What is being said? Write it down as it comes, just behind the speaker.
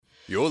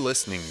You're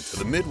listening to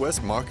the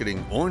Midwest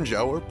Marketing Orange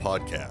Hour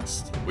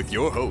podcast with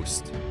your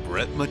host,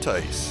 Brett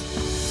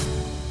Mattice.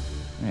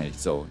 All right,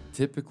 so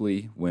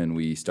typically when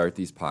we start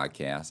these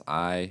podcasts,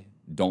 I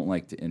don't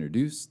like to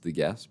introduce the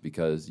guests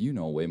because you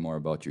know way more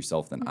about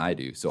yourself than I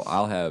do. So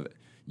I'll have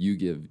you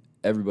give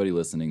everybody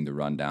listening the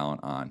rundown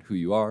on who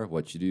you are,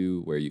 what you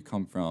do, where you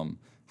come from,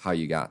 how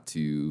you got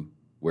to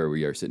where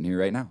we are sitting here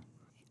right now.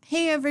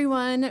 Hey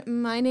everyone,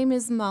 my name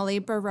is Molly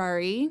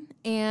Barari,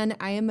 and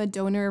I am a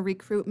donor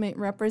recruitment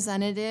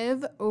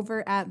representative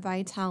over at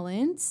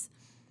Vitalant.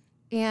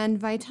 And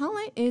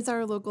Vitalant is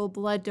our local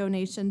blood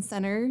donation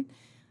center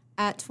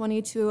at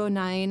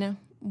 2209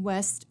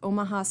 West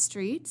Omaha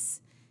Street.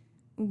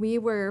 We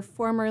were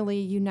formerly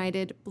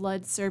United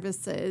Blood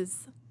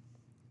Services.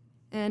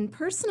 And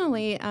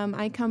personally,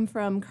 I come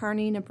from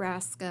Kearney,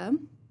 Nebraska,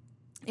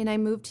 and I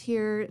moved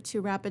here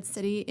to Rapid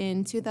City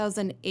in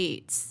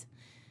 2008.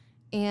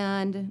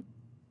 And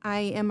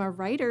I am a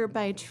writer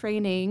by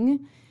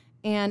training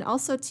and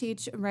also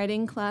teach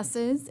writing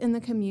classes in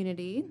the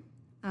community.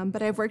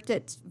 But I've worked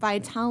at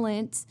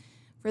Vitalant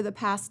for the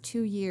past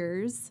 2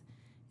 years,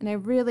 and I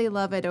really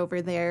love it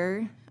over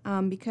there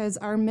because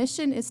our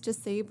mission is to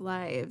save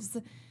lives.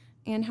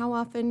 And how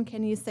often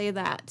can you say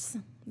that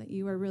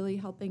you are really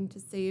helping to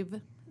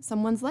save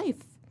someone's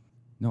life?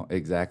 No,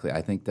 exactly.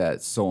 I think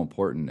that's so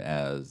important,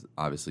 as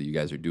obviously you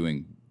guys are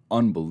doing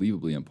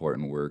unbelievably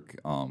important work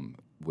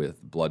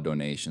with blood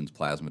donations,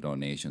 plasma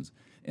donations,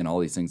 and all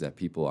these things that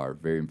people are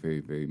very,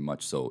 very, very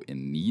much so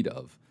in need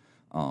of.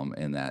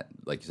 And that,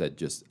 like you said,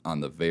 just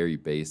on the very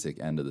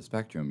basic end of the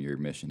spectrum, your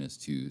mission is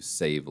to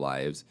save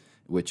lives,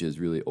 which is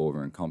really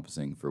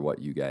over-encompassing for what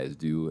you guys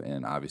do.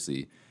 And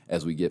obviously,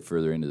 as we get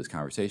further into this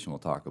conversation, we'll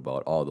talk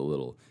about all the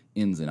little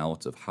ins and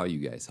outs of how you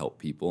guys help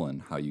people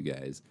and how you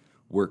guys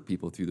work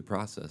people through the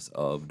process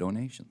of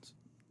donations.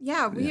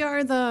 Yeah, we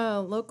are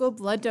the local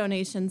blood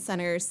donation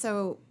center.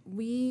 So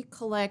we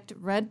collect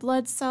red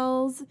blood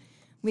cells,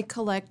 we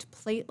collect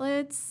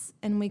platelets,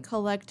 and we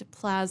collect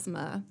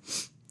plasma.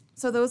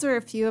 So those are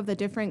a few of the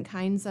different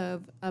kinds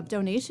of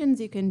donations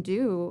you can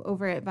do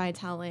over at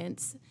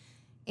Vitalant.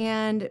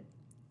 And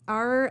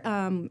our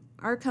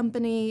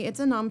company, it's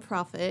a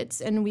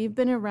nonprofit, and we've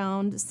been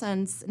around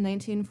since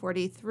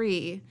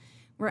 1943.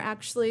 We're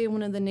actually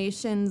one of the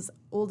nation's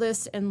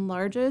oldest and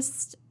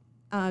largest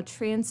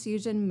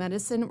transfusion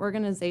medicine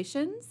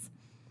organizations.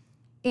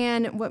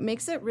 And what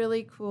makes it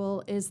really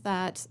cool is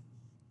that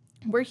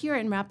we're here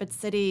in Rapid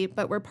City,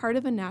 but we're part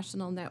of a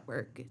national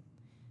network.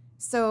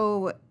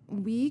 So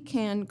we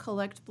can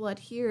collect blood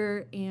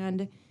here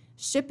and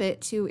ship it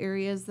to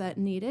areas that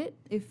need it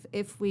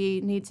if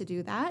we need to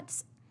do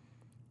that,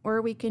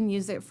 or we can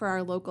use it for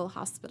our local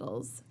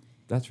hospitals.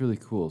 That's really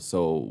cool.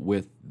 So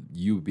with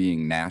you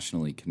being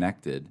nationally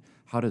connected,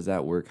 how does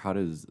that work? How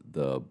does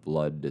the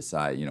blood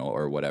decide,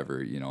 or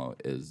whatever,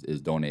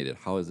 is donated?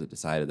 How is it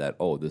decided that,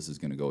 this is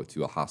going to go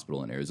to a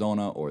hospital in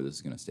Arizona or this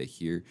is going to stay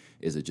here?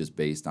 Is it just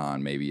based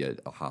on maybe a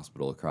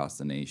hospital across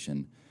the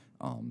nation,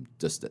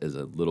 just is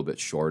a little bit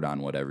short on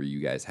whatever you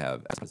guys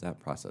have? How does that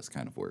process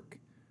kind of work?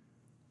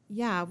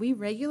 Yeah, we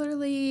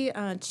regularly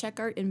check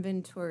our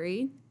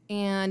inventory,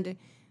 and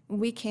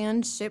we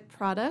can ship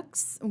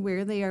products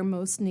where they are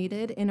most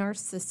needed in our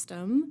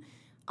system.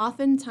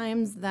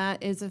 Oftentimes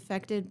that is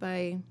affected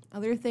by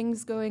other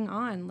things going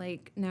on,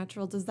 like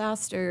natural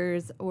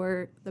disasters,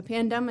 or the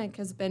pandemic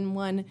has been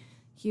one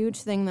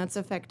huge thing that's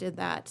affected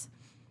that.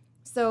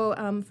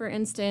 So, for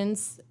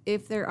instance,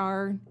 if there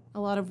are a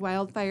lot of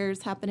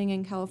wildfires happening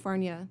in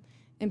California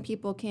and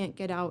people can't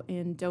get out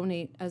and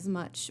donate as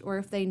much, or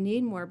if they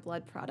need more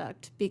blood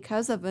product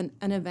because of an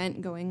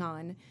event going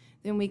on,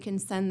 then we can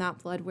send that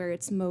blood where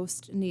it's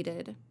most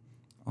needed.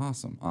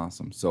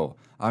 Awesome. So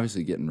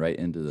obviously getting right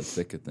into the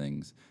thick of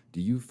things, do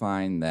you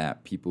find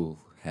that people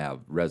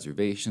have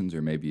reservations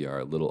or maybe are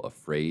a little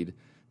afraid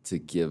to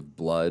give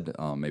blood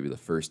maybe the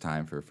first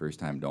time for a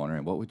first-time donor?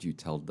 And what would you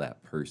tell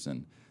that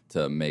person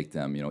to make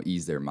them,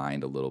 ease their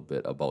mind a little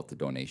bit about the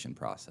donation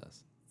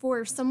process?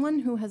 For someone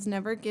who has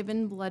never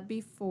given blood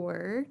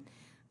before,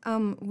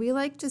 we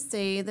like to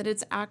say that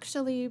it's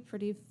actually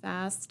pretty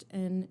fast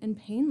and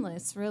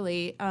painless,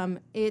 really.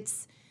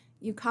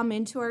 You come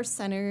into our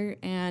center,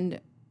 and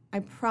I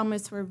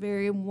promise we're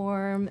very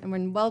warm and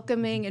we're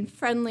welcoming and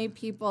friendly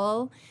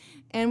people,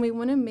 and we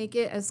want to make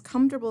it as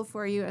comfortable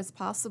for you as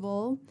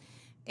possible.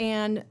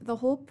 And the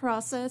whole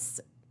process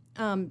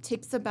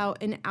takes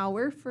about an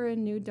hour for a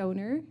new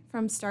donor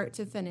from start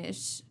to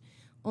finish,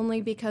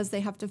 only because they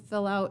have to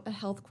fill out a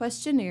health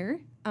questionnaire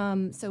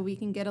so we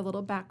can get a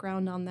little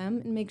background on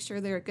them and make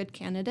sure they're a good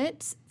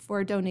candidate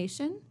for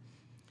donation.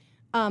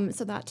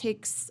 So that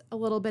takes a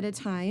little bit of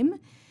time.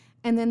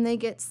 And then they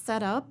get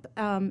set up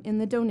in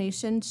the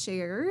donation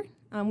chair.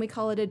 We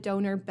call it a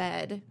donor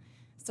bed.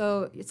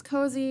 So it's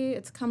cozy,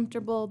 it's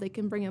comfortable. They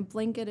can bring a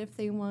blanket if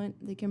they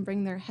want. They can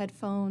bring their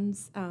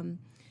headphones.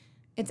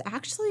 It's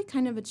actually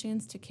kind of a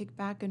chance to kick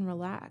back and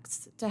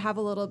relax, to have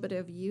a little bit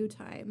of you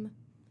time.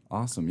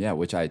 Awesome. Yeah,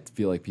 which I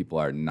feel like people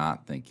are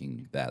not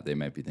thinking that. They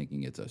might be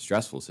thinking it's a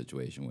stressful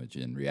situation, which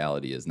in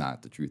reality is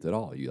not the truth at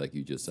all. Like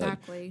you just said,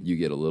 Exactly. you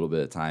get a little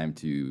bit of time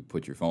to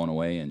put your phone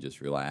away and just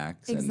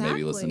relax and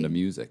maybe listen to Exactly.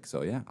 music.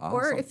 So yeah, awesome.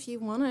 Or if you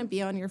want to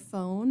be on your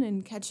phone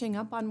and catching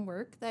up on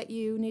work that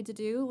you need to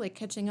do, like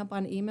catching up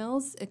on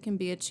emails, it can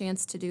be a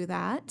chance to do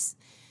that.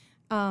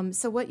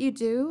 So what you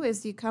do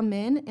is you come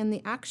in, and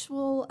the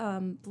actual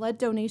blood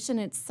donation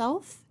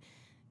itself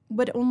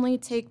would only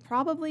take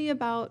probably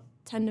about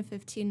 10 to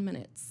 15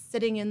 minutes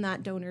sitting in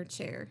that donor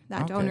chair,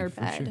 that Okay, donor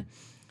for bed. sure.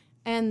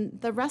 And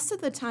the rest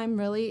of the time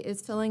really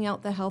is filling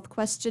out the health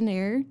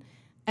questionnaire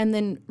and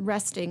then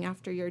resting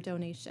after your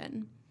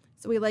donation.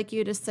 So we like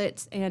you to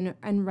sit and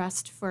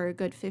rest for a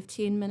good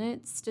 15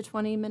 minutes to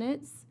 20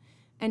 minutes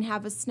and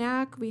have a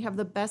snack. We have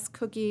the best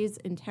cookies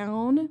in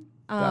town.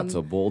 That's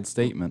a bold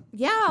statement.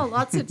 Yeah,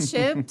 lots of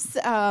chips,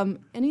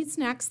 any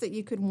snacks that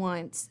you could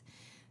want.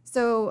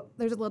 So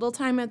there's a little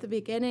time at the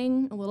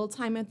beginning, a little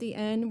time at the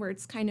end where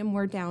it's kind of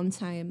more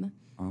downtime.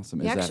 Awesome.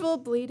 The actual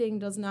bleeding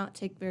does not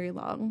take very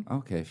long.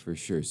 Okay, for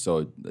sure.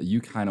 So you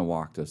kind of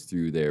walked us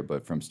through there,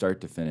 but from start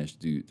to finish,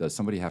 does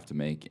somebody have to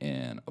make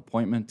an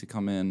appointment to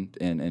come in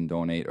and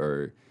donate,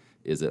 or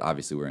is it,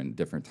 obviously we're in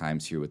different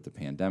times here with the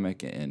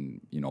pandemic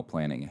and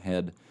planning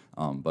ahead,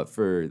 but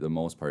for the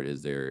most part,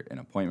 is there an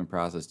appointment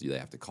process? Do they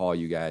have to call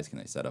you guys? Can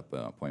they set up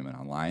an appointment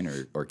online,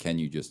 or can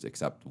you just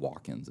accept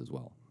walk-ins as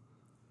well?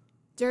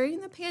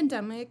 During the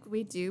pandemic,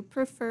 we do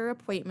prefer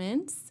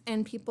appointments,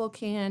 and people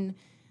can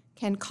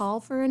call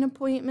for an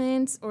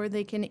appointment, or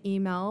they can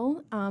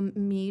email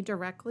me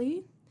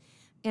directly,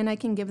 and I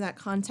can give that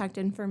contact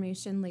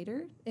information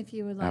later if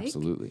you would like.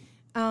 Absolutely.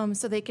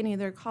 So they can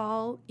either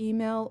call,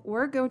 email,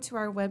 or go to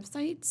our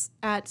website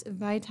at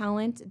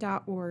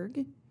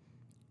vitalant.org,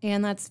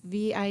 and that's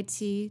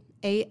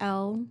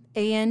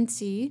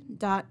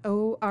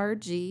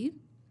VITALANT.org,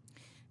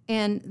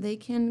 and they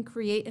can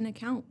create an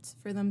account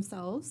for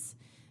themselves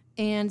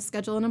and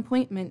schedule an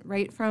appointment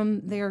right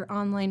from their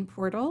online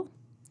portal.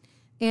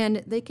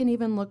 And they can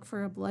even look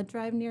for a blood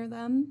drive near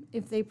them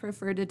if they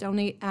prefer to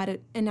donate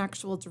at an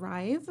actual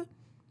drive,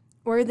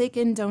 or they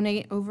can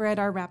donate over at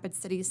our Rapid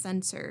City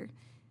Center.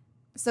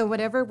 So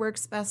whatever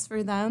works best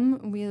for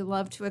them, we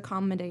love to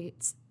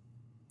accommodate.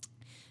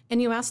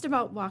 And you asked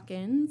about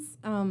walk-ins.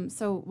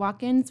 So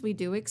walk-ins, we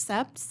do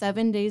accept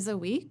 7 days a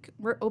week.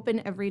 We're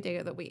open every day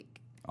of the week.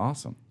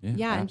 Awesome. Yeah,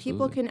 Yeah, and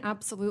people absolutely. can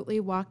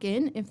absolutely walk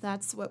in if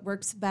that's what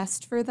works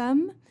best for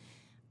them.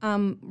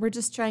 We're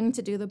just trying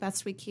to do the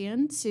best we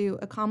can to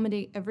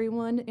accommodate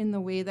everyone in the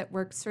way that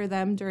works for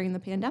them during the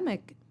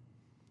pandemic.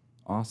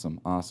 Awesome.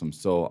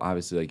 So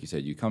obviously, like you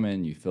said, you come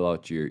in, you fill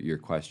out your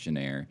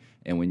questionnaire,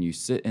 and when you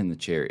sit in the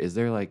chair, is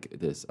there like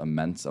this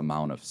immense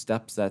amount of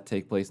steps that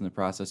take place in the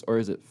process, or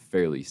is it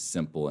fairly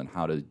simple, and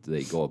how do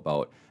they go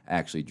about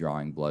actually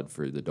drawing blood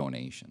for the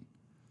donation?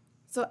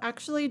 So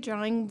actually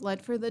drawing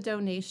blood for the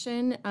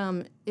donation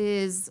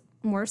is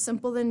more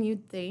simple than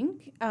you'd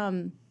think.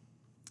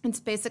 It's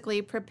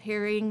basically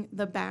preparing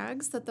the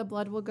bags that the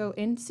blood will go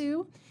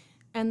into,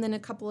 and then a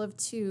couple of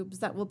tubes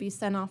that will be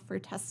sent off for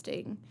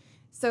testing.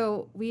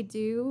 So we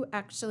do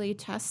actually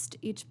test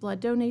each blood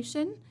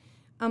donation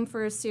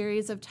for a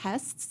series of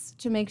tests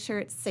to make sure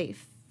it's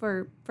safe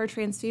for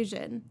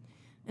transfusion.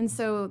 And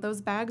so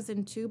those bags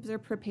and tubes are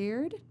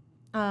prepared.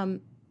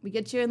 We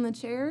get you in the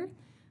chair.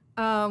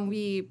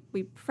 We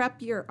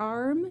prep your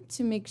arm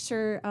to make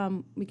sure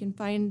we can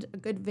find a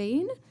good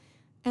vein.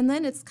 And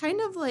then it's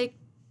kind of like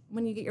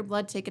when you get your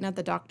blood taken at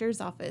the doctor's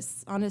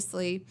office,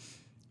 honestly.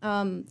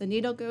 The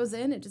needle goes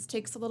in, it just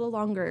takes a little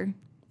longer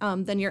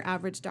than your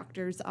average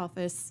doctor's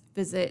office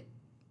visit.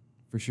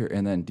 For sure.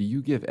 And then do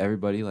you give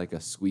everybody like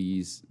a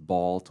squeeze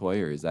ball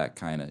toy, or is that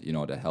kind of,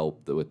 to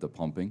help with the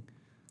pumping?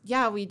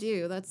 Yeah, we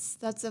do.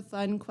 That's a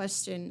fun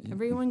question.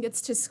 Everyone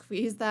gets to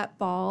squeeze that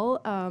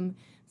ball.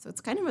 So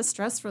it's kind of a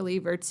stress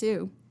reliever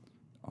too.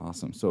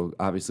 Awesome. So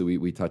obviously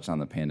we touched on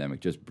the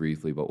pandemic just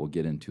briefly, but we'll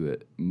get into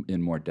it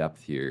in more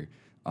depth here.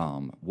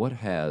 What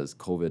has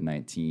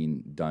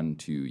COVID-19 done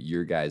to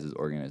your guys'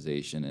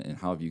 organization, and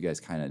how have you guys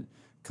kind of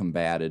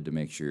combated to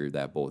make sure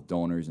that both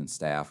donors and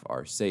staff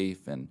are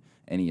safe, and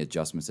any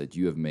adjustments that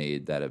you have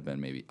made that have been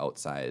maybe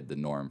outside the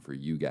norm for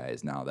you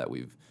guys now that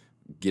we've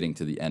getting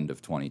to the end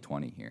of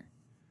 2020 here?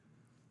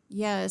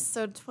 Yes,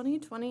 so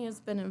 2020 has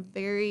been a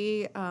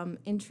very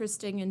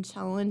interesting and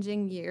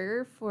challenging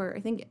year for, I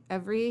think,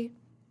 every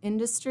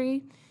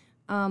industry.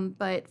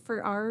 But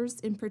for ours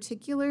in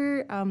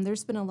particular,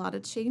 there's been a lot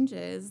of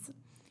changes.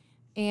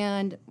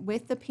 And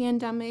with the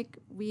pandemic,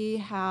 we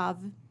have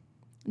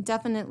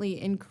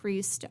definitely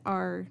increased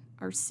our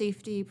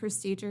safety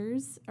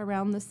procedures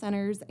around the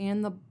centers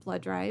and the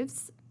blood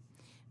drives.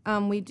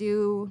 We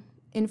do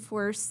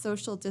enforce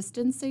social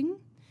distancing,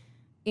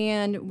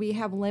 and we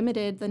have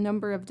limited the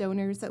number of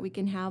donors that we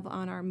can have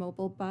on our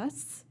mobile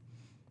bus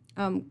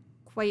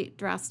quite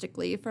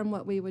drastically from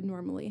what we would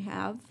normally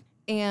have.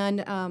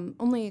 And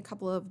only a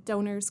couple of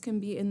donors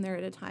can be in there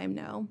at a time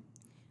now.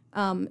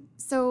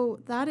 So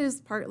that is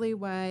partly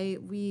why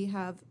we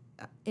have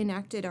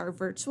enacted our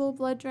virtual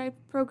blood drive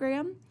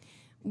program,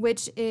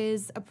 which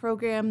is a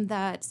program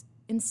that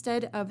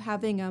instead of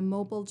having a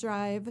mobile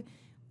drive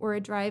or a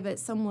drive at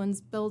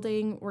someone's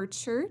building or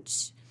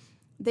church,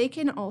 they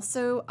can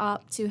also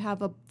opt to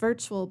have a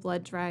virtual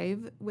blood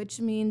drive, which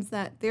means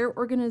that their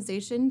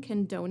organization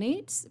can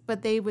donate,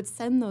 but they would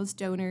send those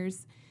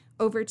donors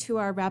over to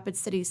our Rapid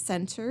City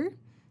Center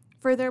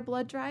for their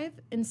blood drive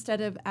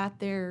instead of at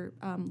their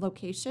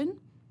location.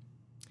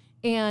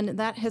 And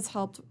that has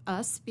helped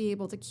us be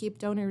able to keep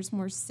donors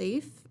more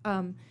safe,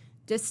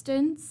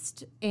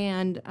 distanced,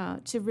 and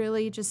to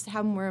really just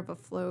have more of a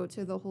flow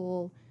to the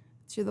whole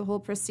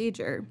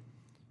procedure.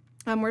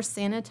 We're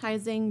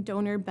sanitizing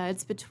donor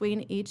beds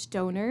between each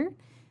donor,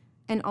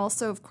 and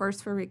also, of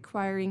course, we're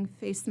requiring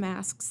face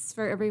masks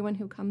for everyone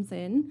who comes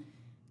in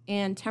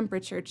and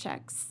temperature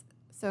checks.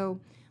 So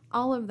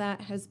all of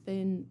that has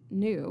been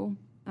new.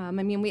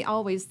 We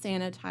always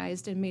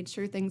sanitized and made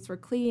sure things were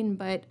clean,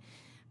 but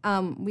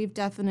we've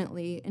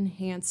definitely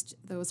enhanced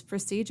those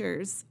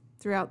procedures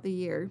throughout the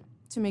year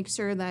to make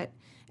sure that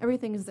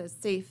everything is as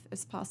safe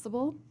as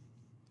possible.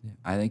 Yeah,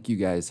 I think you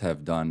guys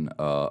have done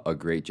a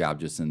great job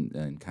just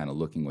in kind of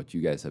looking what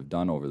you guys have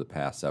done over the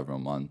past several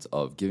months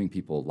of giving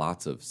people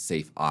lots of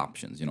safe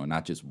options,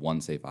 not just one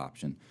safe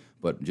option,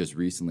 but just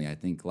recently, I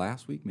think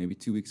last week, maybe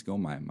 2 weeks ago,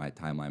 my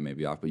timeline may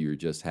be off, but you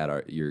just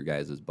had your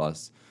guys'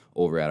 bus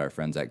over at our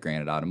friends at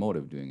Granite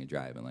Automotive doing a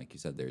drive. And like you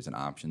said, there's an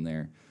option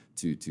there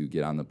to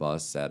get on the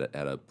bus at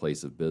a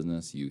place of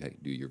business. You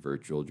do your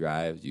virtual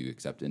drives, you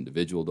accept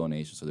individual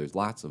donations. So there's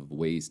lots of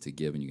ways to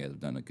give, and you guys have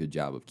done a good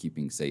job of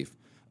keeping safe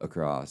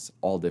across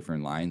all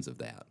different lines of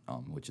that,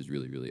 which is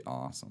really, really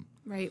awesome.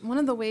 Right. One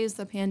of the ways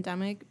the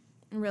pandemic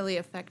really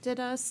affected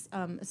us,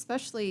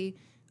 especially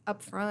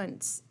up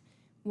front,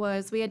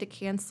 was we had to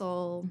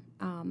cancel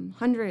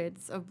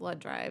hundreds of blood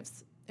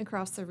drives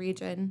across the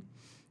region,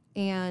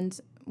 and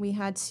we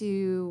had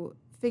to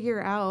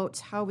figure out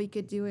how we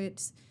could do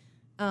it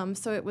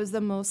so it was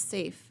the most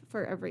safe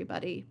for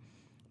everybody.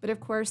 But of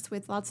course,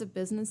 with lots of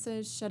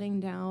businesses shutting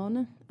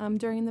down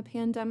during the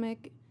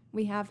pandemic,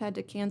 we have had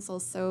to cancel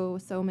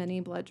so many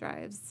blood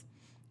drives.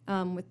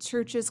 With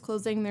churches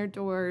closing their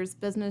doors,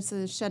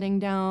 businesses shutting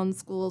down,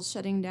 schools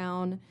shutting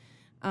down,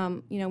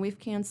 we've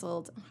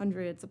canceled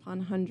hundreds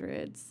upon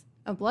hundreds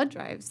of blood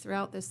drives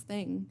throughout this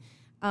thing.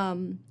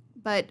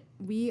 But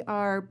we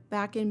are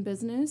back in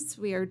business.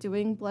 We are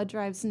doing blood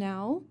drives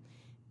now.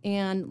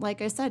 And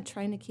like I said,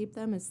 trying to keep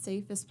them as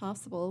safe as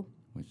possible.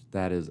 Which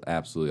that is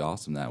absolutely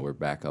awesome that we're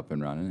back up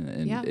and running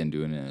and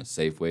doing it in a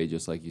safe way,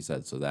 just like you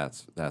said. So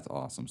that's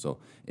awesome. So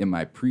in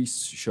my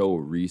pre-show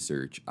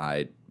research,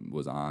 I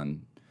was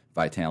on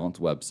Vitalant's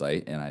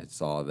website and I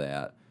saw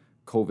that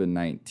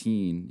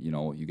COVID-19,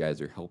 you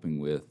guys are helping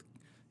with,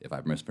 if I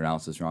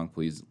mispronounced this wrong,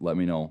 please let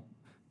me know,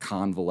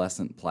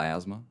 convalescent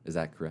plasma. Is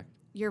that correct?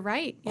 You're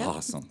right. Yep.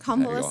 Awesome.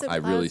 Convalescent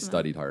plasma. I really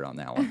studied hard on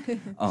that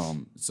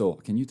one. So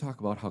can you talk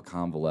about how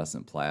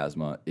convalescent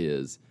plasma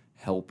is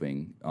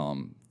helping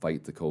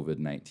fight the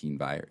COVID-19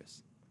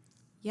 virus?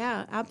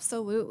 Yeah,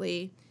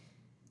 absolutely.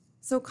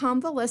 So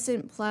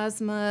convalescent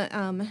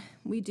plasma,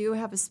 we do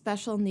have a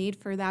special need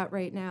for that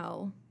right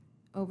now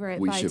over at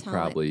Vitalant. We should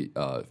probably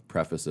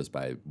preface this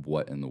by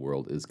what in the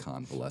world is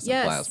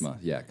convalescent plasma?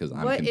 Yeah, because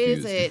I'm What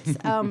confused. is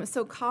it?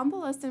 So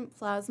convalescent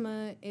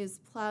plasma is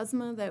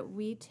plasma that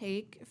we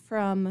take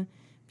from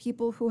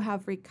people who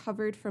have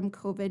recovered from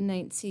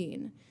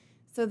COVID-19.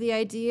 So the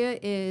idea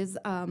is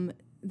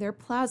their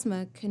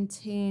plasma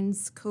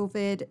contains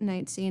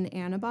COVID-19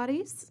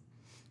 antibodies,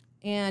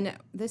 and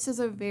this is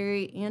a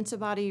very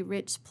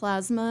antibody-rich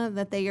plasma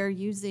that they are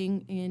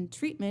using in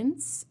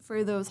treatments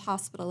for those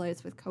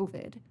hospitalized with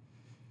COVID.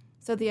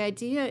 So the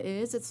idea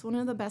is it's one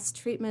of the best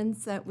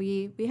treatments that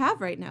we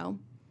have right now,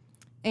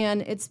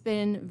 and it's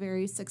been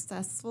very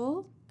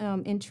successful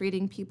in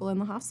treating people in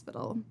the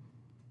hospital.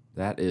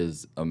 That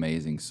is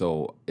amazing.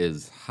 So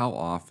how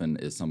often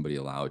is somebody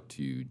allowed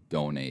to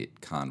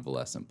donate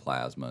convalescent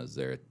plasma?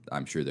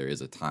 I'm sure there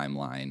is a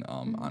timeline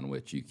on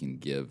which you can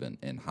give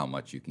and how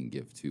much you can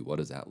give to. What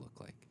does that look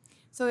like?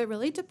 So it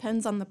really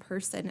depends on the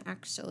person,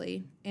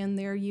 actually, and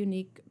their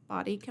unique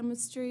body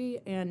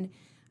chemistry. And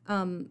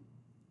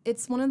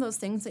it's one of those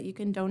things that you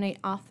can donate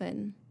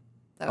often,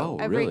 though,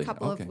 every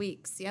couple of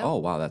weeks. Yep. Oh,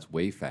 wow, that's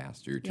way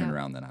faster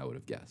turnaround than I would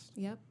have guessed.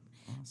 Yep.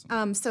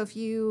 Awesome. So if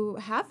you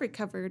have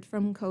recovered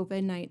from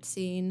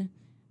COVID-19,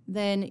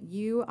 then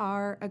you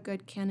are a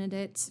good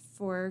candidate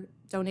for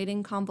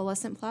donating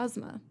convalescent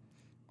plasma.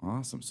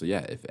 Awesome. So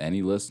yeah, if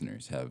any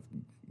listeners have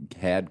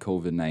had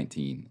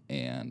COVID-19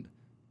 and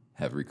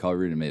have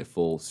recovered and made a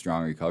full,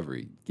 strong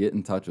recovery, get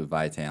in touch with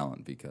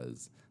Vitalant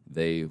because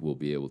they will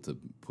be able to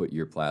put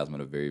your plasma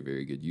to very,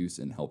 very good use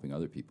in helping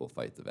other people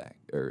fight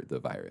the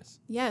virus.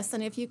 Yes,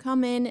 and if you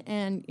come in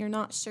and you're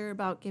not sure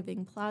about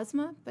giving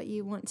plasma, but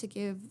you want to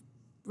give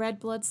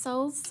red blood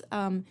cells,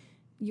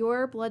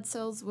 your blood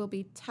cells will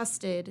be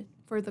tested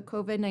for the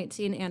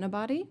COVID-19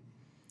 antibody,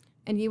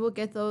 and you will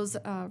get those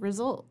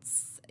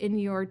results in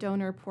your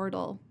donor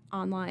portal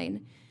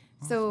online.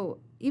 Awesome. So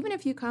even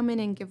if you come in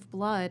and give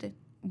blood,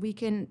 we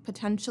can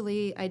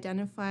potentially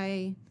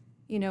identify,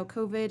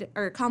 COVID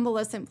or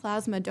convalescent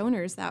plasma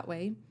donors that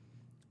way,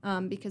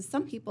 because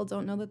some people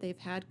don't know that they've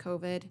had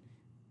COVID,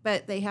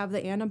 but they have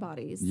the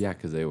antibodies. Yeah,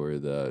 because they were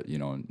the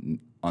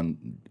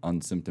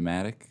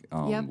unsymptomatic.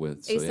 Yep,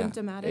 asymptomatic.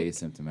 asymptomatic.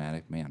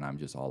 Asymptomatic. Man, I'm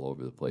just all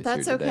over the place.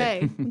 That's here today.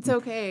 okay. It's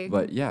okay.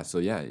 But yeah, so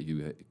yeah,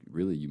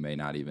 you may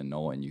not even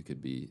know, and you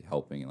could be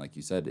helping. And like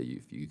you said,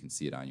 you can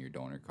see it on your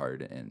donor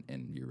card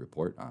and your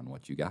report on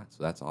what you got.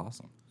 So that's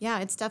awesome. Yeah,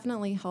 it's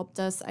definitely helped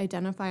us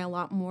identify a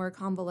lot more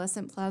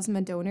convalescent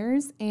plasma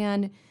donors.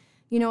 And,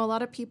 a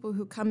lot of people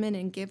who come in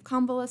and give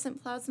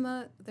convalescent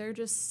plasma, they're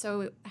just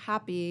so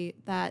happy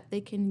that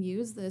they can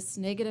use this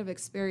negative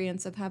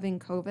experience of having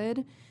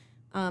COVID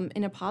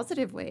in a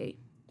positive way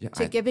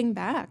to giving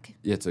back.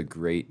 It's a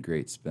great,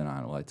 great spin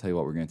on it. Well, I tell you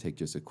what, we're going to take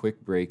just a quick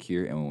break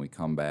here, and when we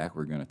come back,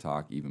 we're going to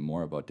talk even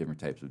more about different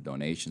types of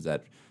donations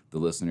that the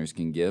listeners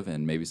can give,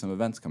 and maybe some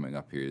events coming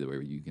up here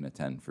where you can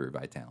attend for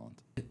Vitalant.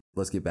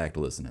 Let's get back to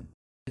listening.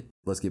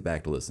 Let's get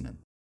back to listening.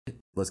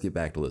 Let's get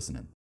back to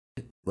listening.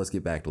 Let's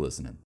get back to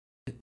listening.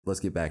 Let's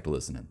get back to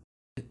listening.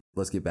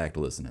 Let's get back to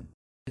listening.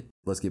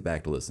 Let's get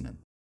back to listening.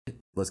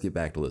 Let's get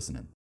back to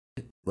listening.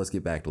 Let's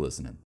get back to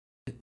listening.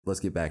 Let's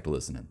get back to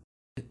listening.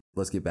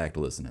 Let's get back to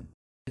listening.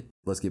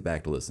 Let's get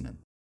back to listening.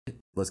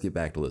 Let's get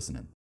back to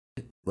listening.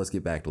 Let's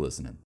get back to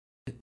listening.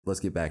 Let's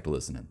get back to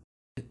listening.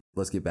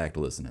 Let's get back to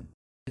listening.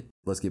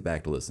 Let's get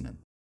back to listening.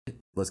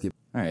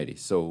 Alrighty,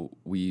 so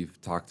we've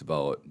talked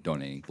about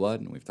donating blood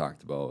and we've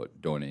talked about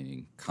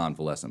donating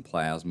convalescent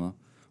plasma.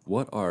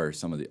 What are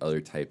some of the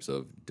other types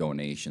of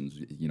donations,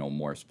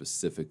 more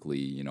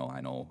specifically?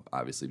 I know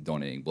obviously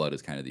donating blood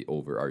is kind of the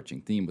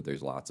overarching theme, but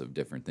there's lots of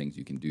different things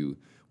you can do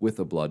with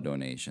a blood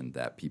donation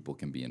that people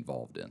can be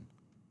involved in.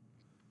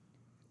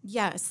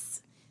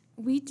 Yes,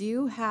 we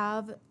do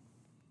have,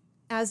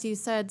 as you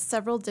said,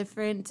 several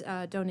different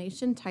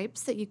donation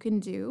types that you can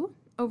do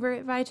over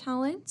at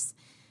Vitalant.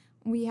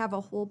 We have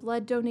a whole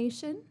blood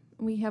donation.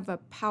 We have a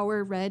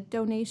power red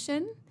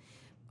donation,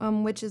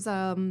 which is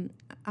a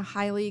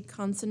highly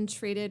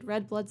concentrated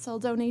red blood cell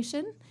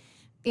donation.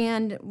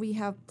 And we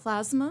have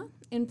plasma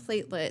and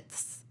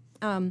platelets.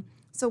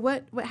 So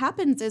what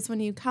happens is when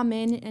you come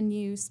in and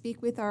you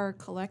speak with our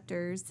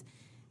collectors,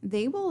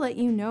 they will let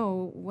you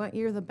know what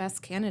you're the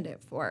best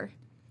candidate for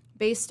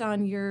based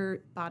on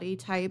your body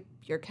type,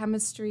 your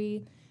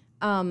chemistry,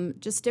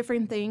 just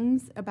different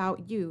things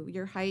about you,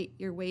 your height,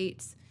 your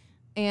weight,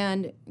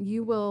 and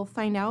you will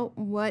find out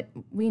what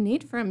we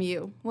need from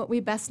you, what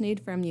we best need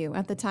from you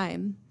at the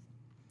time.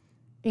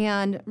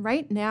 And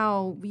right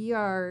now, we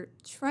are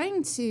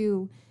trying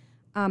to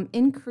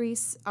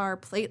increase our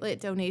platelet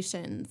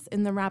donations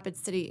in the Rapid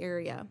City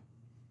area.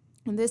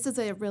 And this is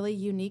a really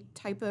unique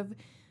type of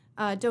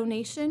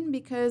donation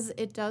because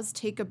it does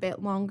take a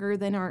bit longer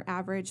than our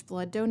average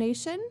blood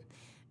donation.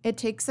 It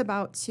takes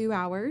about 2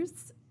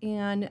 hours.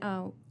 And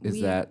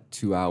is that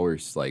 2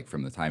 hours like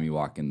from the time you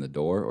walk in the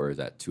door, or is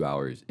that 2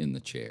 hours in the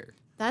chair?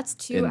 That's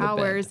 2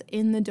 hours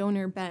in the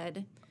donor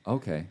bed.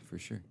 Okay, for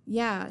sure.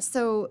 Yeah,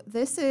 so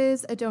this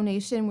is a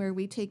donation where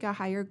we take a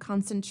higher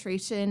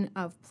concentration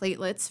of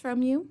platelets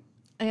from you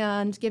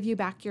and give you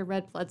back your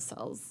red blood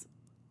cells.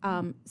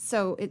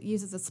 So it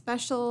uses a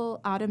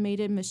special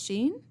automated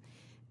machine,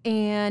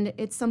 and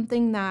it's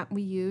something that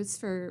we use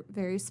for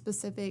very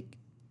specific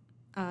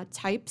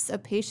types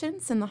of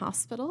patients in the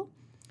hospital.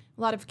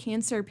 A lot of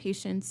cancer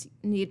patients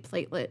need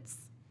platelets.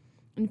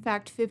 In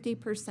fact,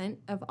 50%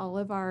 of all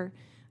of our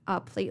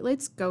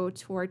platelets go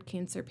toward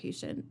cancer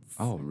patients.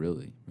 Oh,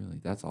 really? Really?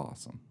 That's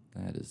awesome.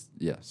 That is,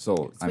 yeah.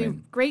 So we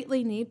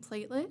greatly need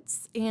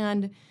platelets,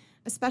 and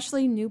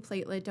especially new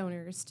platelet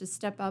donors to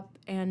step up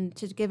and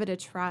to give it a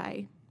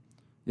try.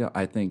 Yeah,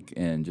 I think,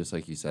 and just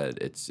like you said,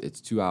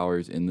 it's 2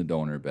 hours in the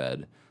donor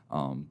bed,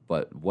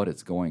 but what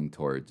it's going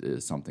towards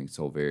is something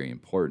so very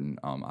important,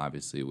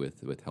 obviously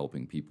with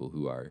helping people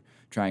who are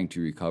trying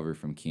to recover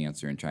from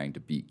cancer and trying to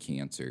beat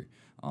cancer.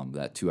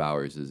 That 2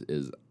 hours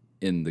is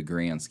in the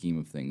grand scheme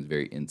of things,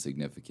 very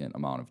insignificant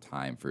amount of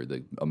time for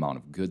the amount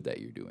of good that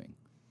you're doing.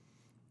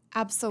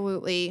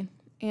 Absolutely.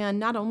 And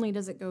not only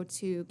does it go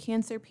to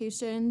cancer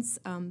patients,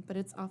 but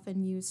it's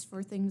often used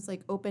for things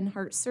like open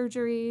heart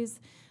surgeries,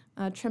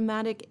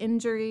 traumatic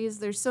injuries.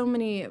 There's so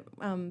many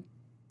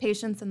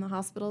patients in the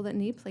hospital that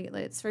need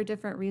platelets for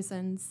different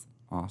reasons.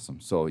 Awesome.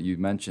 So you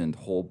mentioned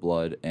whole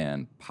blood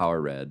and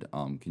power red.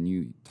 Can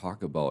you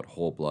talk about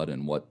whole blood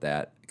and what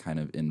that kind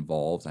of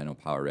involves? I know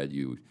power red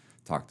you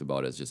talked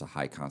about as just a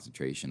high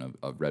concentration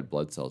of red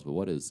blood cells, but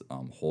what is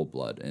whole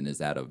blood, and is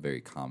that a very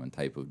common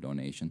type of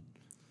donation?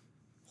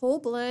 Whole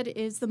blood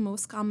is the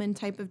most common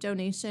type of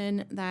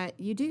donation that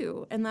you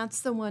do, and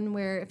that's the one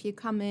where if you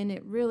come in,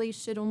 it really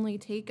should only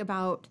take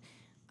about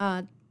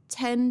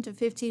 10 to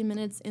 15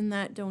 minutes in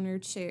that donor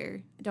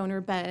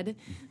bed.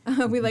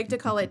 We like to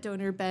call it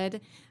donor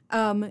bed.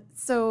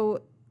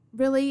 So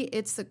really,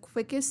 it's the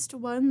quickest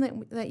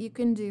one that you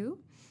can do,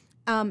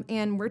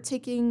 and we're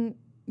taking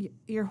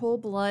your whole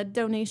blood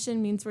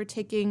donation means we're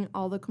taking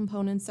all the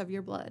components of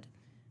your blood.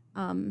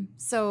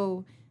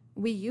 So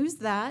we use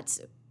that,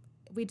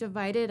 we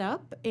divide it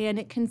up, and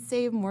it can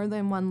save more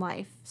than one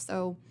life.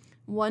 So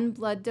one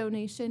blood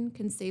donation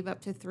can save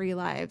up to 3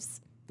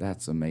 lives.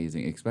 That's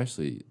amazing,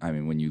 especially, I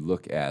mean, when you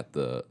look at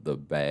the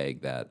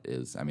bag that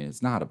is, I mean,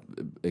 it's not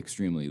an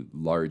extremely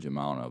large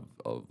amount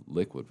of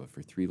liquid, but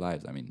for 3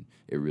 lives, I mean,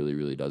 it really,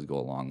 really does go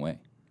a long way.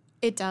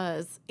 It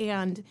does.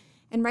 And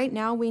right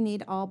now we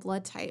need all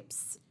blood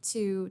types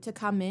to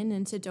come in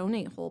and to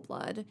donate whole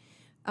blood.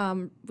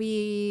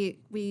 We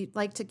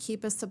like to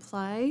keep a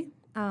supply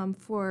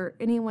for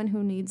anyone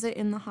who needs it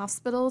in the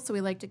hospital, so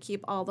we like to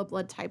keep all the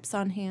blood types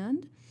on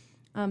hand.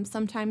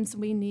 Sometimes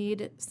we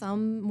need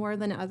some more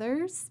than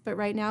others, but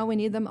right now we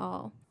need them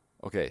all.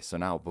 Okay, so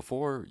now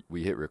before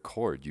we hit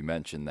record, you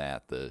mentioned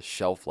that the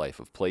shelf life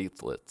of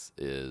platelets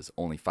is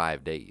only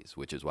 5 days,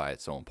 which is why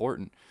it's so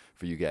important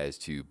for you guys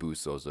to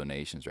boost those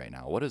donations right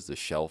now. What is the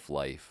shelf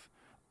life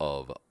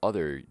of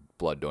other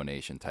blood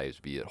donation types,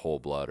 be it whole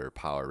blood or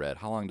power red?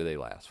 How long do they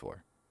last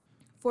for?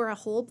 For a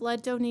whole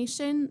blood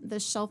donation, the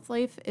shelf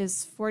life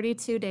is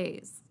 42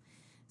 days.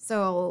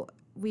 So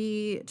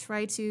we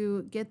try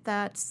to get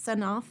that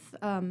sent off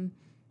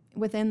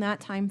within that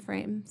time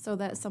frame so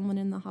that someone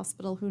in the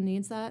hospital who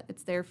needs that,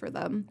 it's there for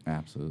them.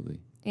 Absolutely.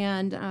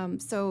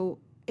 And so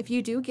if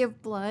you do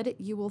give blood,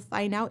 you will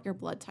find out your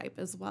blood type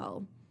as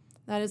well.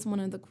 That is one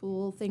of the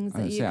cool things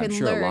that you can learn. I'm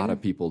sure a lot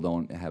of people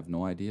don't have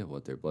no idea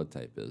what their blood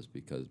type is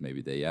because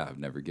maybe they have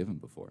never given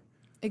before.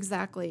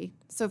 Exactly.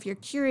 So if you're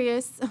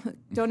curious,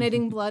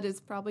 donating blood is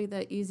probably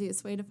the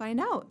easiest way to find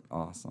out.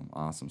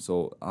 Awesome.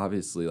 So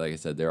obviously, like I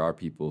said, there are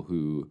people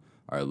who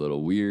are a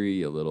little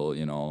weary, a little,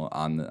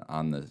 on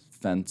the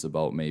fence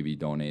about maybe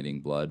donating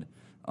blood.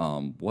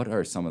 What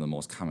are some of the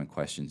most common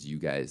questions you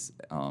guys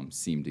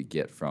seem to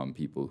get from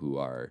people who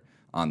are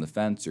on the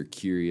fence or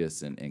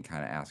curious and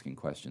kind of asking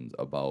questions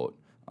about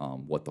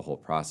what the whole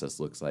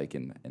process looks like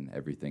and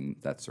everything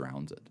that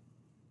surrounds it?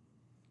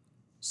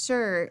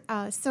 Sure.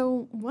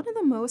 So one of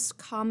the most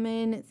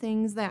common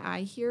things that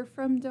I hear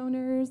from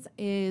donors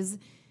is,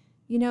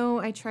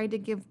 I tried to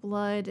give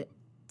blood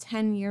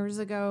 10 years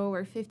ago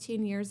or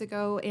 15 years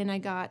ago, and I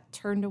got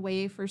turned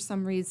away for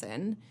some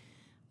reason.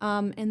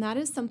 And that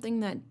is something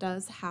that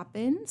does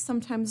happen.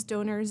 Sometimes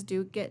donors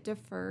do get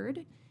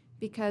deferred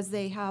because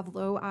they have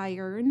low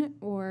iron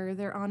or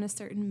they're on a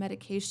certain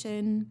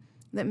medication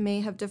that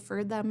may have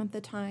deferred them at the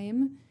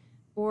time,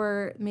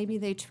 or maybe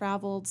they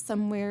traveled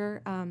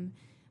somewhere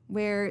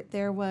where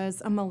there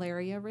was a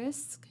malaria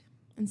risk,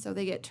 and so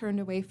they get turned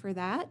away for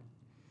that.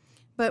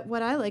 But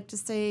what I like to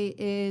say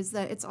is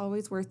that it's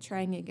always worth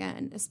trying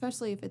again,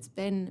 especially if it's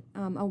been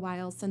a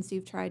while since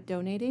you've tried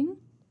donating.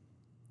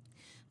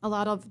 A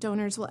lot of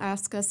donors will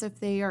ask us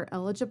if they are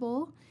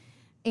eligible,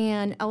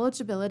 and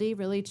eligibility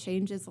really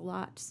changes a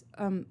lot,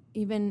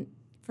 even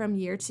from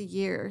year to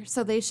year.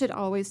 So they should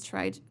always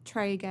try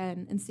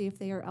again and see if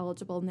they are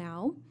eligible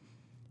now.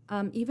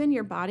 Even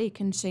your body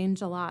can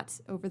change a lot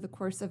over the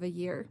course of a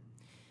year.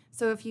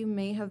 So if you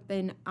may have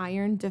been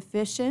iron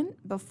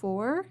deficient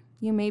before,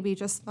 you may be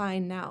just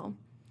fine now.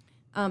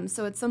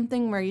 So it's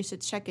something where you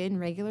should check in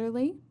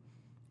regularly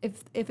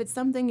if it's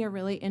something you're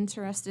really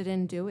interested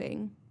in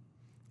doing.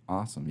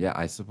 Awesome. Yeah,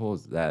 I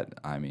suppose that,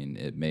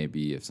 it may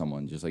be if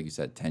someone, just like you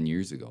said, 10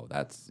 years ago,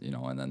 that's,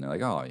 and then they're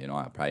like, oh,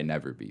 I'll probably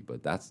never be.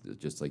 But that's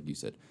just like you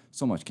said,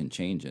 so much can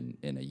change in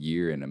a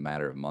year, in a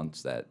matter of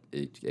months, that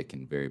it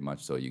can very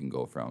much so you can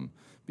go from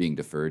being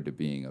deferred to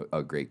being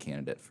a great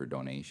candidate for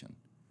donation.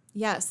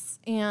 Yes.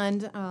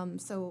 And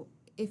so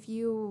if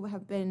you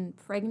have been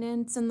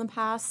pregnant in the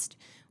past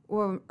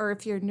or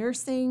if you're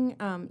nursing,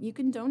 you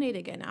can donate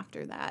again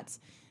after that.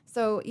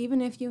 So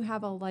even if you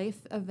have a life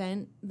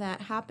event that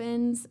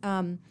happens,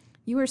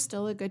 you are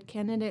still a good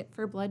candidate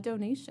for blood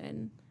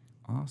donation.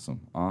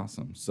 Awesome.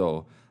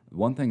 So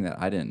one thing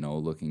that I didn't know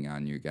looking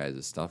on your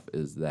guys' stuff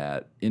is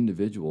that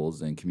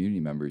individuals and community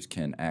members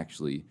can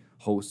actually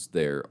host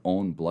their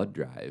own blood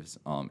drives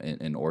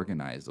and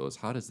organize those.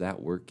 How does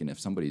that work? And if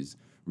somebody's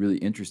really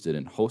interested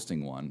in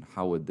hosting one,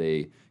 how would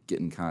they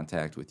get in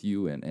contact with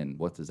you, and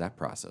what does that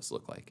process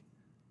look like?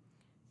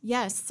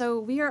 Yes, so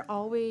we are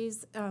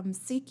always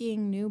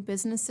seeking new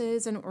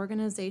businesses and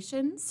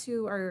organizations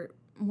who are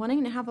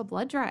wanting to have a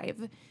blood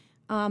drive.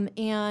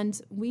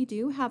 And we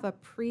do have a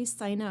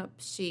pre-sign-up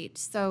sheet.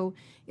 So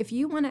if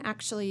you want to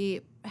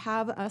actually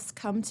have us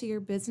come to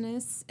your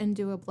business and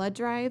do a blood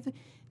drive,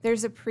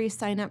 there's a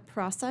pre-sign-up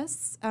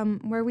process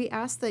where we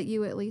ask that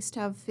you at least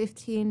have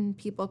 15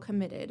 people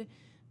committed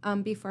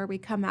before we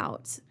come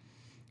out.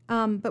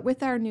 But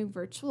with our new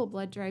virtual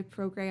blood drive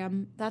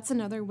program, that's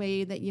another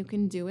way that you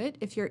can do it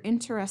if you're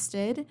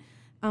interested,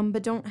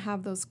 but don't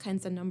have those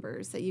kinds of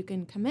numbers that you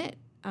can commit.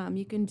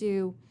 You can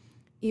do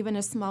even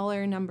a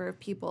smaller number of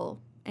people,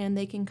 and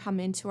they can come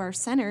into our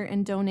center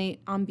and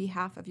donate on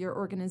behalf of your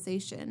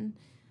organization.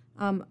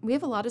 We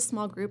have a lot of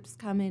small groups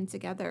come in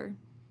together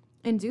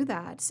and do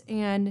that,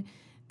 and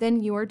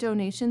then your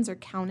donations are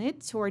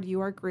counted toward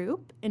your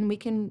group, and we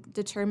can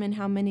determine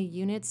how many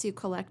units you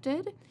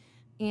collected.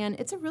 And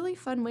it's a really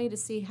fun way to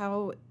see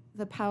how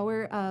the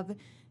power of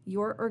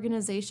your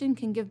organization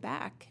can give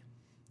back.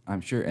 I'm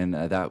sure, and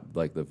that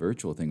like the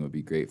virtual thing would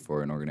be great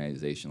for an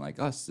organization like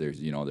us.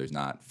 There's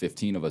not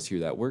 15 of us here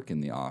that work in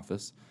the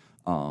office,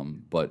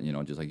 but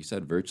just like you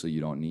said, virtually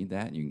you don't need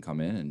that. You can come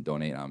in and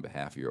donate on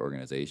behalf of your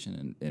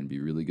organization and be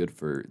really good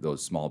for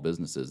those small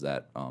businesses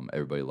that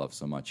everybody loves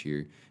so much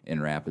here in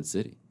Rapid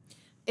City.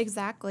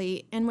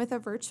 Exactly. And with a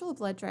virtual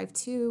blood drive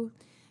too,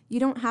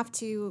 you don't have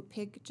to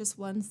pick just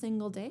one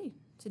single day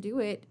to do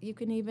it. You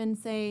can even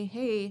say,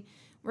 hey,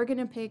 we're going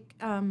to pick,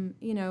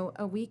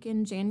 a week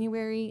in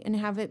January and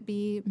have it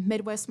be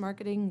Midwest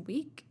Marketing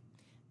Week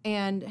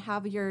and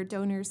have your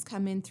donors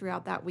come in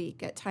throughout that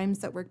week at times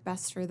that work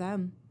best for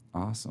them.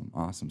 Awesome.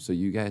 So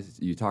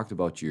you talked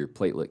about your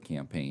platelet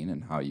campaign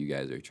and how you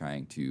guys are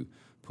trying to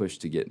push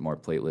to get more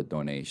platelet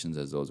donations,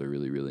 as those are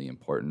really, really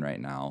important right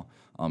now.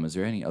 Is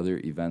there any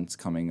other events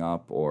coming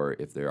up, or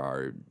if there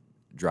are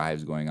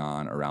drives going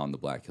on around the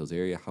Black Hills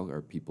area, how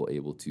are people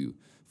able to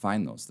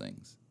find those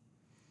things?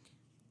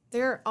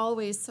 There are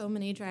always so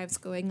many drives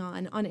going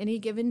on any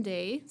given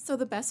day. So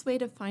the best way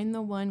to find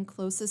the one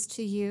closest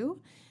to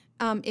you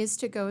is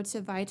to go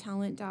to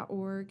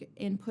vitalant.org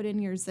and put in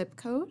your zip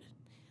code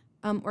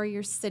or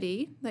your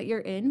city that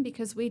you're in,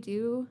 because we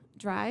do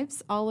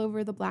drives all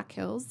over the Black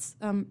Hills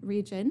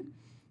region.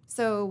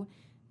 So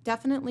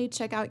definitely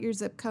check out your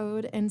zip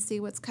code and see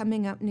what's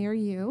coming up near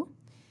you.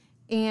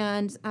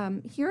 And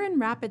here in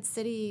Rapid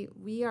City,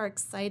 we are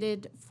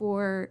excited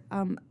for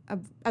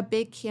a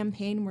big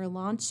campaign we're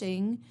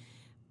launching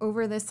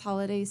over this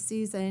holiday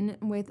season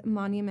with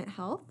Monument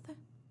Health.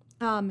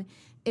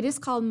 It is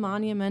called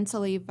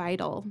Monumentally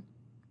Vital,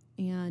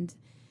 and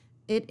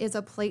it is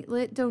a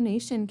platelet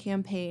donation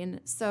campaign.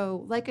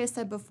 So like I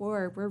said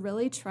before, we're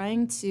really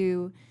trying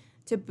to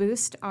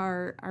boost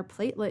our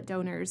platelet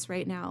donors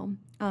right now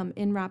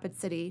in Rapid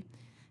City.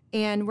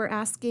 And we're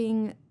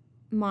asking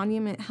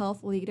Monument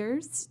Health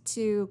leaders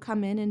to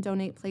come in and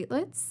donate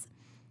platelets,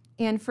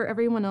 and for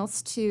everyone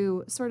else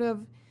to sort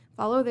of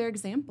follow their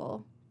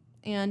example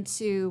and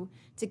to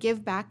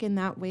give back in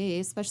that way,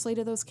 especially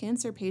to those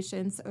cancer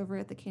patients over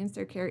at the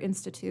Cancer Care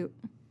Institute.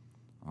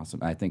 Awesome.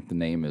 I think the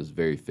name is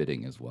very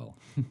fitting as well.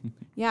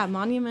 Yeah,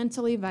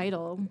 Monumentally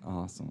Vital.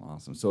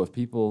 Awesome. So if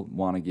people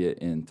want to get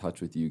in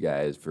touch with you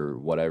guys for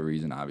whatever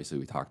reason, obviously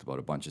we talked about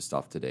a bunch of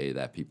stuff today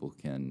that people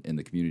in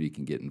the community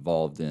can get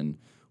involved in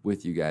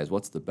with you guys.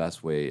 What's the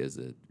best way? Is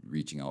it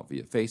reaching out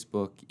via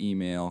Facebook,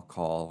 email,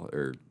 call,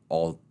 or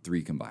all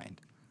three combined?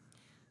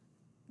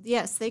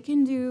 Yes, they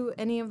can do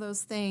any of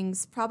those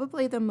things.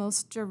 Probably the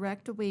most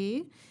direct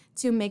way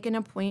to make an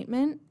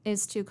appointment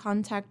is to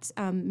contact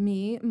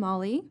me,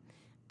 Molly,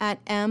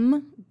 at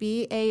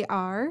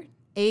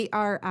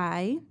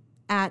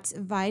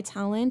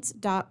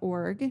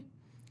mbari@vitalant.org.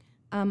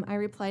 I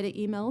reply to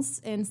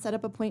emails and set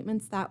up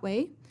appointments that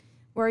way.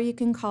 Or you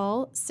can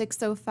call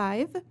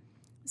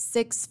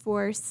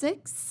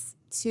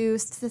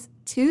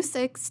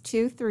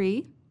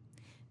 605-646-2623,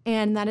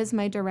 and that is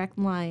my direct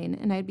line,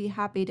 and I'd be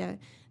happy to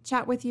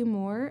chat with you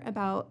more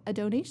about a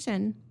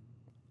donation.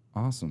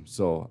 Awesome.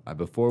 So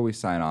before we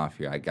sign off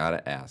here, I got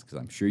to ask, because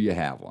I'm sure you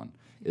have one.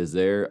 Is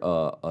there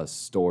a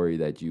story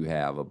that you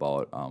have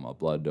about a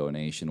blood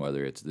donation,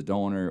 whether it's the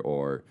donor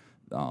or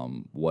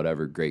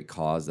whatever great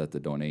cause that the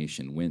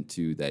donation went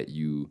to, that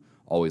you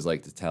always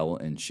like to tell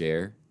and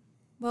share?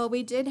 Well,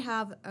 we did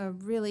have a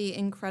really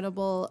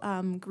incredible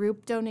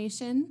group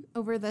donation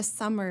over the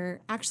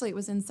summer. Actually, it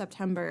was in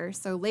September,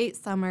 so late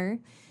summer.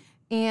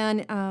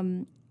 And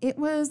it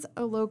was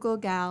a local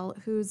gal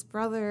whose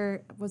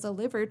brother was a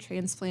liver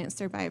transplant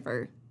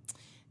survivor.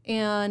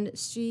 And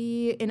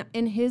she,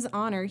 in his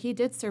honor, he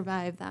did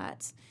survive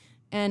that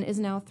and is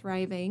now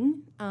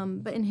thriving.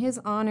 But in his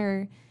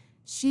honor,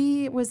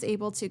 she was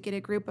able to get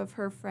a group of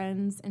her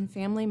friends and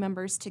family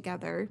members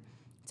together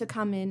to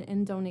come in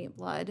and donate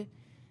blood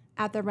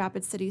at the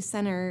Rapid City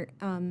Center.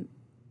 And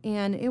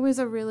it was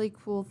a really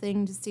cool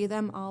thing to see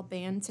them all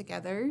band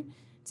together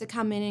to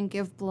come in and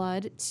give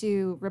blood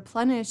to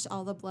replenish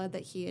all the blood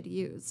that he had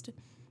used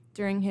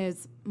during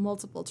his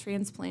multiple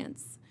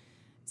transplants.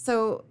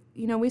 So,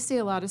 we see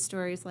a lot of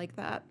stories like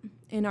that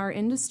in our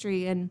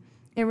industry, and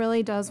it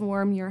really does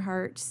warm your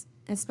heart,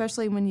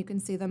 especially when you can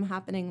see them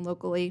happening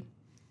locally.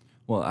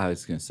 Well, I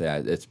was going to say,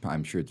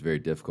 I'm sure it's very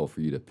difficult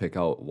for you to pick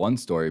out one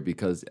story,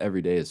 because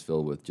every day is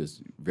filled with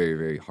just very,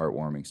 very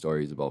heartwarming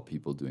stories about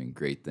people doing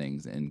great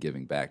things and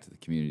giving back to the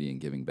community and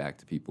giving back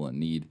to people in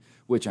need,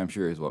 which I'm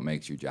sure is what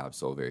makes your job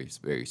so very,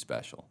 very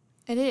special.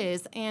 It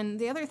is. And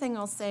the other thing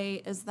I'll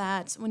say is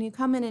that when you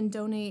come in and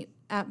donate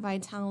at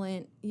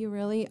Vitalant, you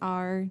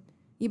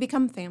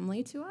become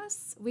family to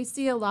us. We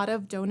see a lot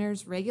of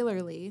donors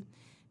regularly,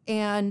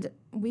 and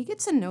we get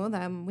to know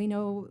them. We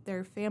know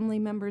their family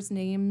members'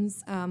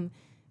 names.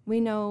 We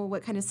know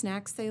what kind of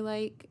snacks they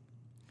like.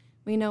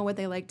 We know what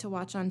they like to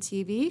watch on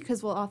TV,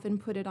 because we'll often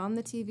put it on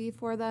the TV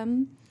for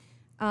them.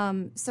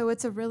 So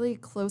it's a really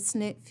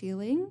close-knit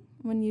feeling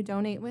when you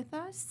donate with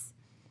us.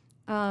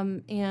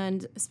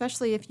 And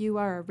especially if you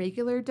are a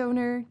regular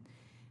donor,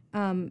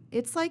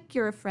 it's like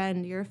you're a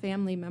friend, you're a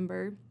family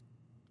member.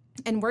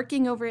 And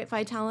working over at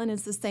Vitalant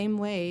is the same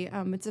way.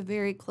 It's a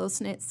very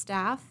close-knit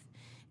staff,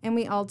 and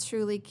we all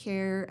truly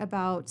care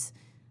about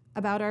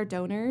our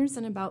donors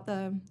and about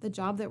the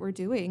job that we're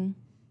doing.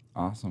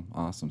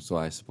 Awesome. So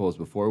I suppose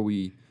before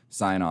we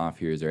sign off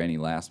here, is there any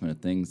last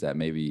minute things that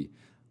maybe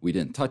we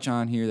didn't touch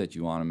on here that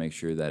you want to make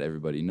sure that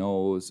everybody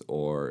knows,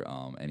 or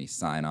any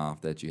sign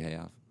off that you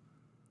have?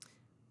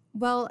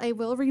 Well, I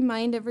will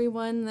remind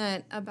everyone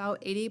that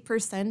about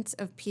 80%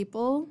 of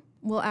people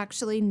will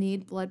actually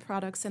need blood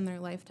products in their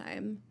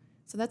lifetime.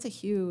 So that's a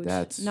huge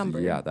number.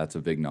 Yeah, that's a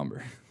big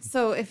number.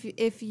 So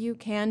if you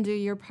can do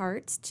your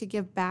part to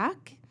give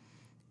back,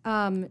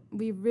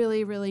 we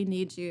really, really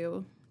need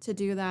you to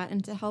do that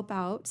and to help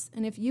out.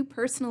 And if you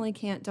personally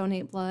can't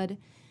donate blood,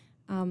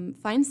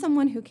 find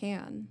someone who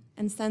can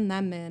and send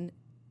them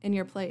in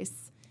your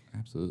place.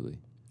 Absolutely.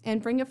 And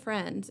bring a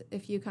friend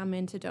if you come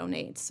in to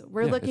donate. So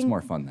we're looking. looking. It's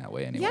more fun that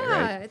way anyway.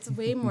 Yeah, right? It's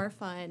way more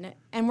fun.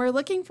 And we're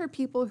looking for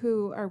people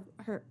who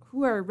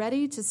are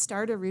ready to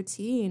start a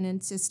routine and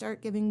to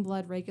start giving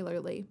blood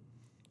regularly.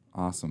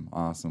 Awesome.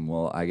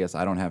 Well, I guess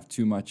I don't have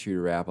too much here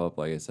to wrap up.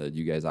 Like I said,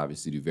 you guys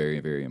obviously do very,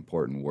 very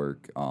important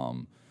work.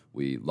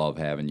 We love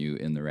having you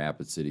in the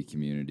Rapid City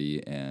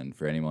community. And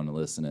for anyone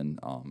listening,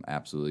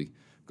 absolutely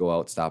go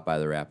out, stop by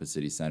the Rapid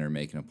City Center,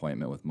 make an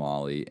appointment with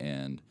Molly,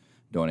 and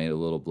donate a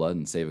little blood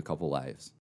and save a couple lives.